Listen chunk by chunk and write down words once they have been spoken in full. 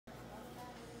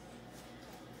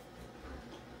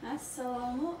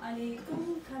Assalomu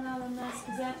alaykum kanalimiz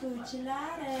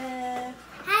kuzatuvchilari.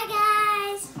 Hi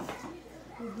guys.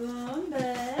 Bugun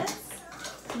biz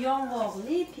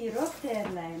yong'oqli pirog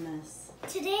tayyorlaymiz.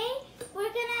 Today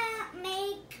we're gonna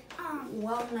make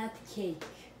Walnut cake.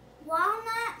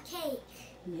 walnut cake.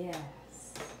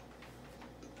 Yes.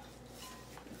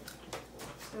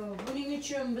 So, buning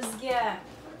uchun bizga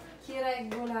kerak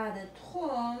bo'ladi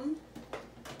tuxum,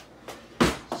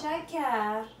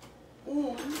 shakar,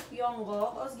 un,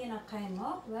 yong'oq, ozgina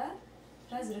qaymoq va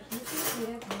razrixli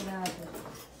kerak bo'ladi.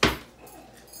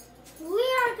 We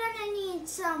are gonna need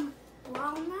some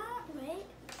walnut, right?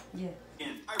 Yeah.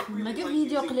 Nimaga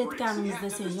video qilayotganimizda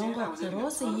sen yong'oqni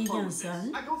rosa yegansan?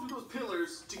 I go through those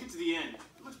pillars to get to the end.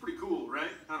 It looks pretty cool,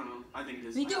 right? I don't know. I think it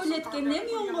is. Video qilayotganda ham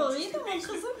yong'oq yedim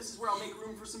qizim. This is where I'll make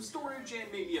room for some storage and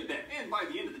maybe a bed. And by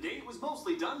the end of the day, it was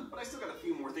mostly done, but I still got a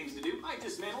few more things to do. I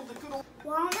dismantled the good old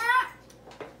Walnut,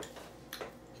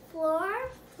 flour,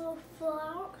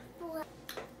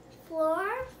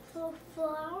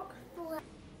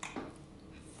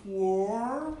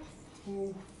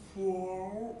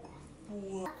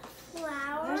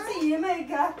 Nasıl yemek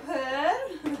yapar?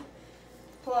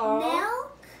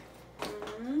 milk,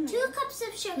 2 cups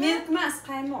of sugar, Milk mas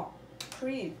qaymoq,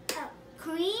 cream.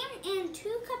 cream, and 2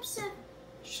 cups of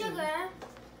sugar,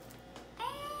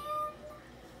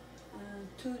 and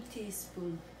 2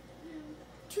 teaspoon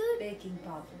 2 baking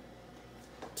powder.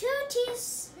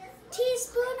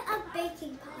 teaspoon of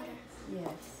baking powder.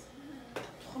 Yes.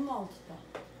 Tuxum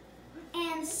 6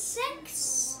 And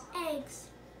 6 eggs.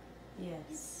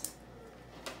 Yes.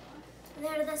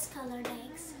 They're this colored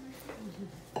eggs.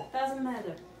 Doesn't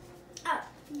matter. Oh,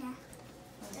 yeah.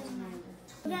 Doesn't matter.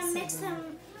 We're gonna mix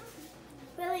them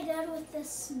really good with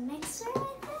this mixer, I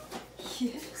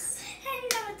think. Yes. I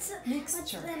know it's a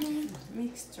Mixture. What's the name?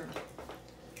 Mixture.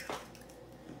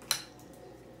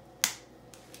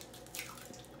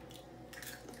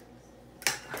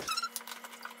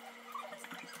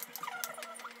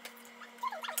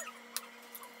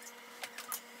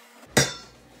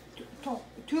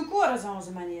 To'kib yuborasan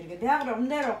o'zi mana yerga. Buyog'ida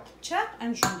undayroq qilib chaq,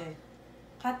 ana shunday.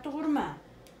 Qattiq urma.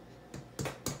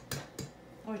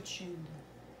 Och endi.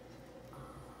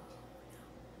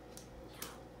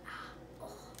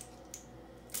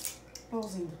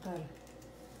 Og'zingni qara.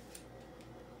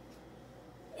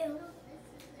 Ew.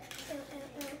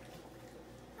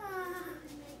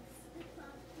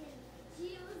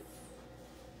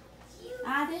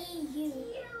 Hadi.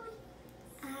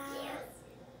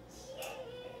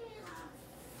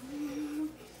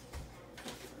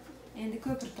 Endi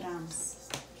ko'pirtiramiz.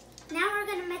 Now we're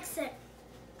gonna mix it.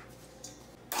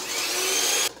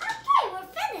 Okay, we're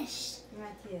finished.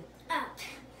 Not yet. Up.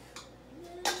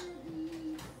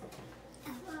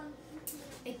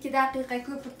 2 daqiqa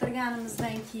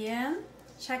ko'pirtirganimizdan keyin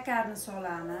shakarni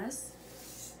solamiz.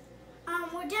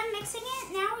 We're done mixing it.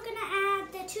 Now we're gonna add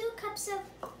the 2 cups of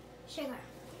sugar.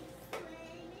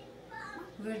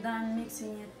 Birdan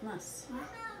mixing etmez.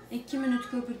 2 minut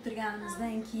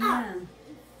ko'pirtirganimizdan keyin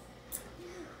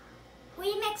We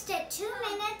mixed it 2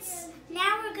 minutes.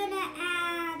 Now we're gonna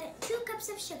add 2 cups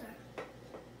of sugar.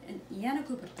 yana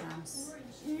ko'pirtiramiz.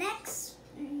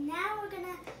 Now we're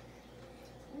gonna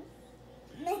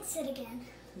mix it again.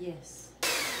 Yes.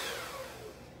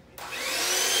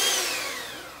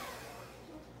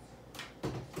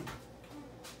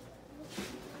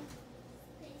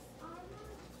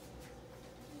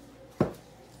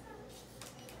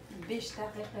 Besh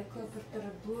daqiqa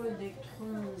ko'pirtirib bo'ldik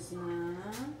tuxumimizni.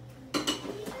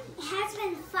 It has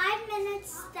been 5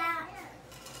 minutes that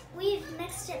we've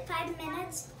mixed it 5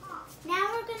 minutes. Now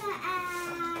we're gonna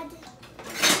add.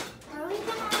 Are we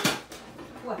gonna?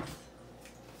 What?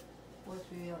 What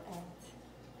we will add?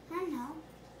 I don't know.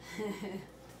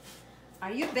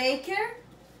 Are you baker?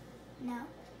 No.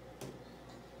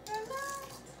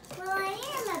 Well, I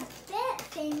am a bit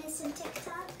famous in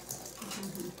TikTok.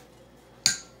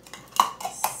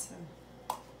 So.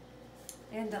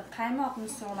 Endi qaymoqni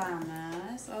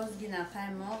solamiz. Ozgina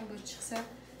qaymoq bu chiqsa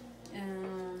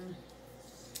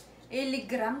 50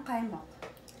 gram qaymoq.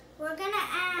 We're gonna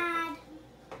add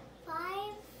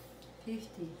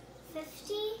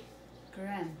 50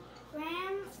 gram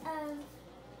of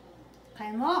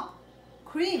qaymoq.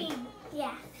 Cream. cream.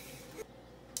 Yeah.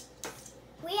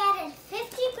 We added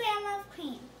 50 gram of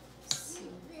cream. So.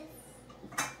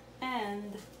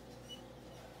 And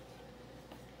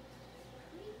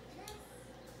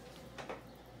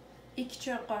 2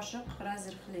 choy qoshiq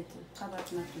razrixli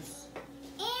qabatma tuz.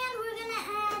 And we're gonna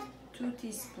add 2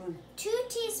 teaspoon 2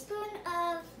 teaspoon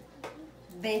of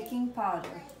baking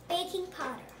powder. baking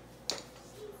powder.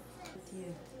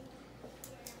 Yeah.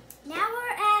 Now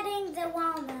we're adding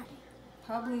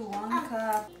Probably 1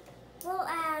 cup. We'll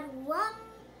add 1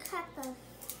 cup of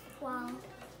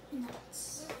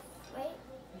walnuts, right?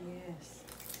 Yes.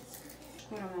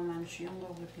 Ko'raman mana shu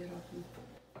yong'oqli pirogni.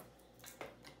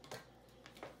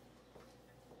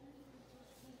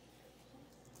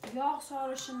 Yog'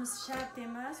 solishimiz shart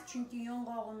emas, chunki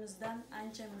yong'og'imizdan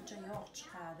ancha-muncha yog'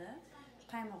 chiqadi.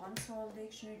 Qaymoq ham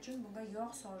soldik, shuning uchun bunga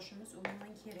yog' solishimiz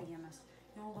umuman kerak emas.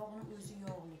 Yong'oqning o'zi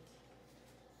yog'li.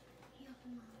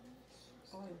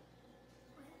 Oil.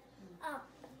 Oh,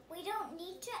 we don't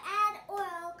need to add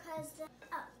oil because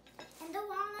in the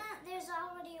walnut there's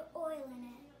already oil in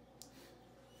it.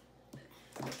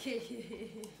 Okay.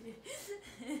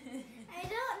 I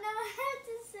don't know how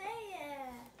to say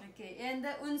it. Okay,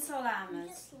 endi un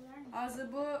solamiz. Hozir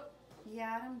bu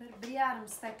 1,5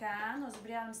 stakan, hozir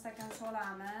 1,5 stakan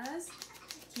solamiz.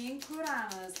 Keyin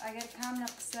ko'ramiz. Agar kamli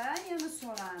qilsa, yana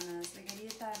solamiz. Agar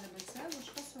yetarli bo'lsa,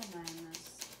 boshqa solmaymiz.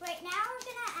 Right now we're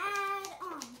gonna add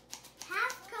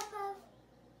half cup of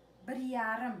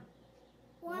 1,5.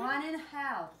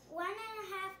 1.5.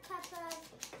 1.5 cup of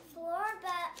flour,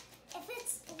 but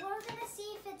we're gonna see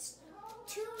if it's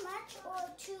too much or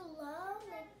too low,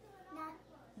 like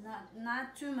Not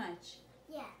too much.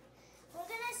 Yeah. We're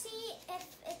gonna see if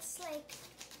it's like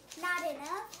not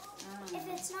enough. If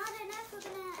it's not enough, we're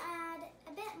gonna add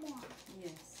a bit more.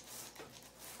 Yes.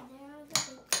 There are the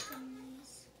big things.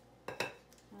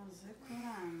 Hozir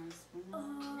ko'ramiz buni.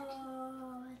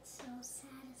 Oh, it's so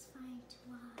satisfying to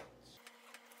watch.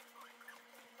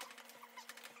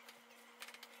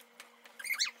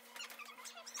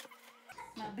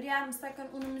 Mana 1,5 stakan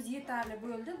unimiz yetarli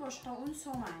bo'ldi, boshqa un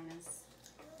solmaymiz.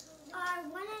 Our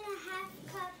 1.5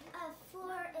 cup of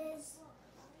flour is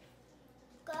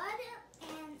good,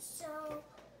 and so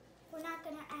we're not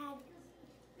gonna add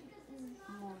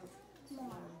More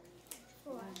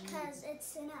flour because it's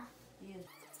enough. Yes.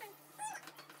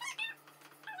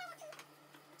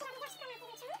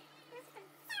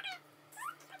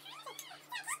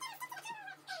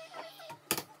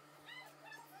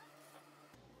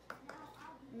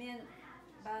 Men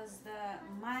ba'zida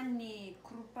manni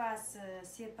krupasi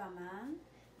sepaman.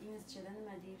 Inglizchada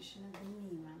nima deyishini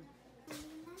bilmayman.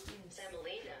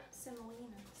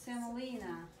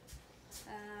 Semolina.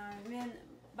 Men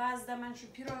ba'zida mana shu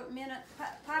pirog, meni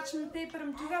parchment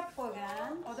paperim tugab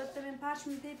qolgan. Odatda men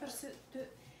parchment paper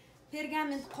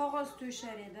pergament qog'oz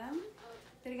to'shar edim.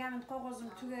 Pergament qog'ozim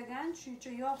tugagan, shuning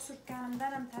uchun yog'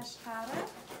 surtganimdan ham tashqari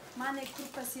mana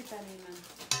kruppa sepalayman.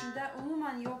 Shunda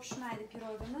umuman yopishmaydi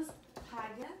pirogimiz,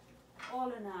 taga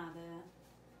olinadi.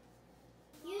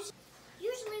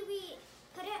 Usually we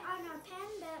put it on our pan,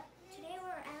 but today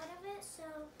we're out of it, so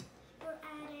we're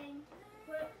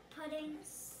putting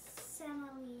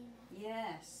semolina.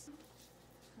 Yes.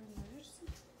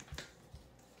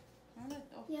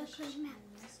 Yeah,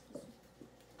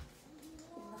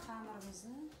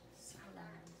 kızım.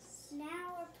 Now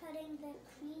we're putting the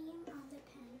cream on the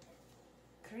pan.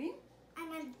 Cream? I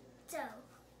meant dough.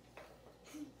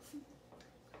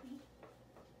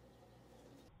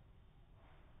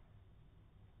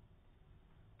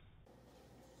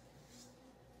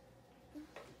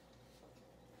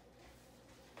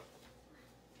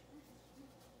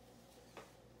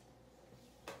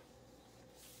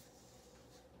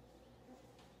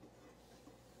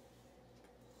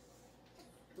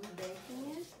 We're baking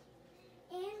it?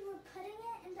 And we're putting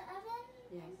it in the oven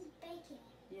Yes. and baking.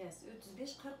 Yes,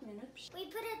 35-40 minut pişir. We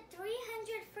put it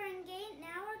 300 Fahrenheit.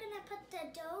 Now we're gonna put the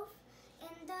dough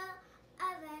in the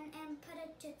oven and put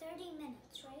it to 30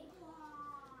 minutes, right?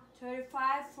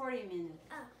 35-40 minut.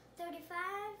 Oh,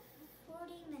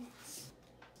 35-40 minutes.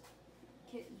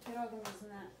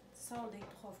 Pirogimizni soldik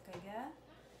duxovkaga.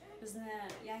 Bizni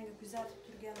yangi kuzatib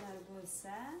turganlar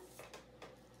bo'lsa,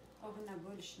 obuna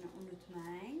bo'lishni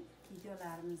unutmang.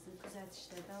 Videolarimizni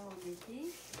kuzatishda davom eting.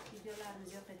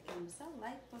 Videolarimiz yoqayotgan bo'lsa,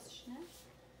 like bosishni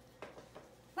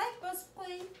bosib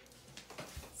qo'ying.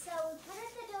 So we put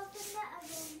the dough in the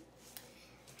oven.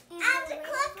 And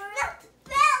click the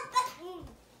bell button.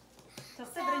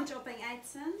 To'xta, birinchi opang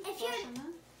aytsin.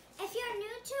 If you're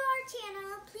new to our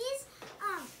channel, please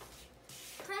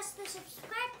press the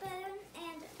subscribe button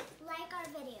and like our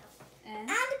video. And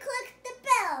click the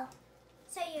bell.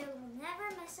 So you will never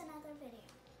miss another video.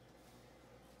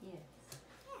 yes.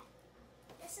 Yeah.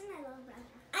 This is my little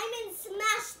brother. I mean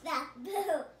smash that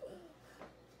bell.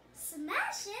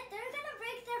 Smash it? They're gonna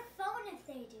break their phone if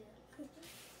they do.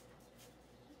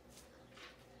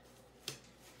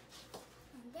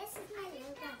 And this is my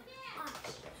little brother.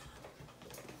 Watch.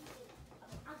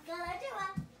 I'm gonna do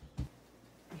it.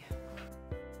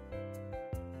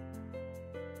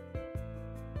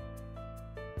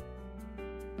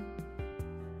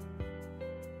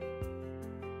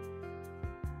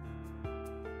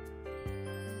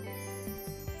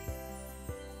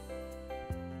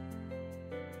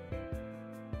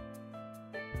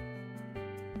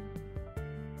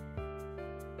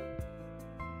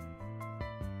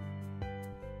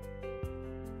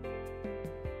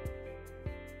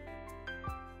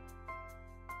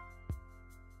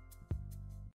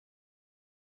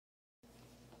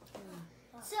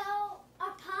 So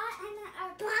our pot and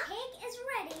our cake is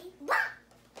ready.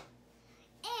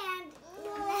 And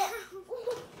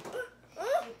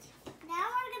now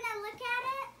we're gonna look at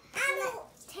it and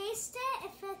taste it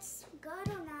if it's good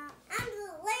or not. And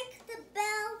lick the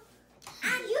bell.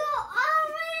 And you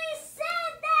already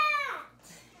said that.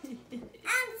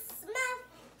 And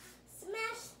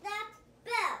smash that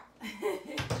bell.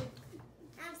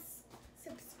 And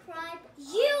subscribe.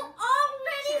 You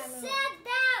already said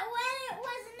that when it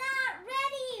was not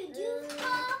ready, you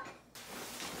doofball.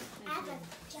 I have a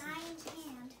giant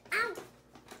hand.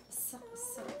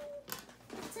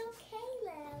 It's okay,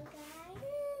 little guy.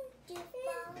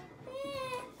 Doofball.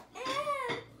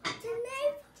 The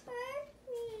knife hurt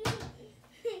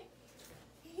me.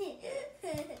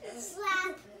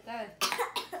 Slap. Go.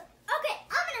 Okay,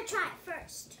 I'm gonna try it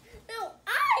first. No, I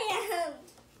am.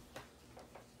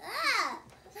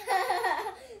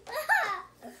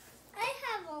 I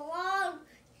have a long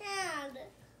hand.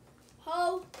 Ho,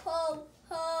 ho,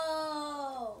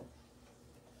 ho.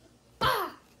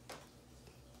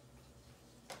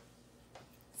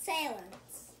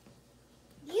 Silence.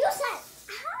 You said,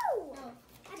 ow! No.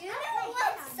 Do you know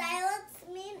what silence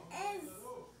mean is?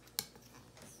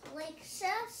 Like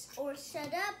shush or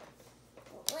shut up?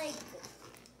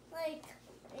 Like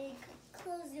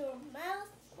close your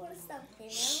mouth or something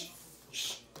else?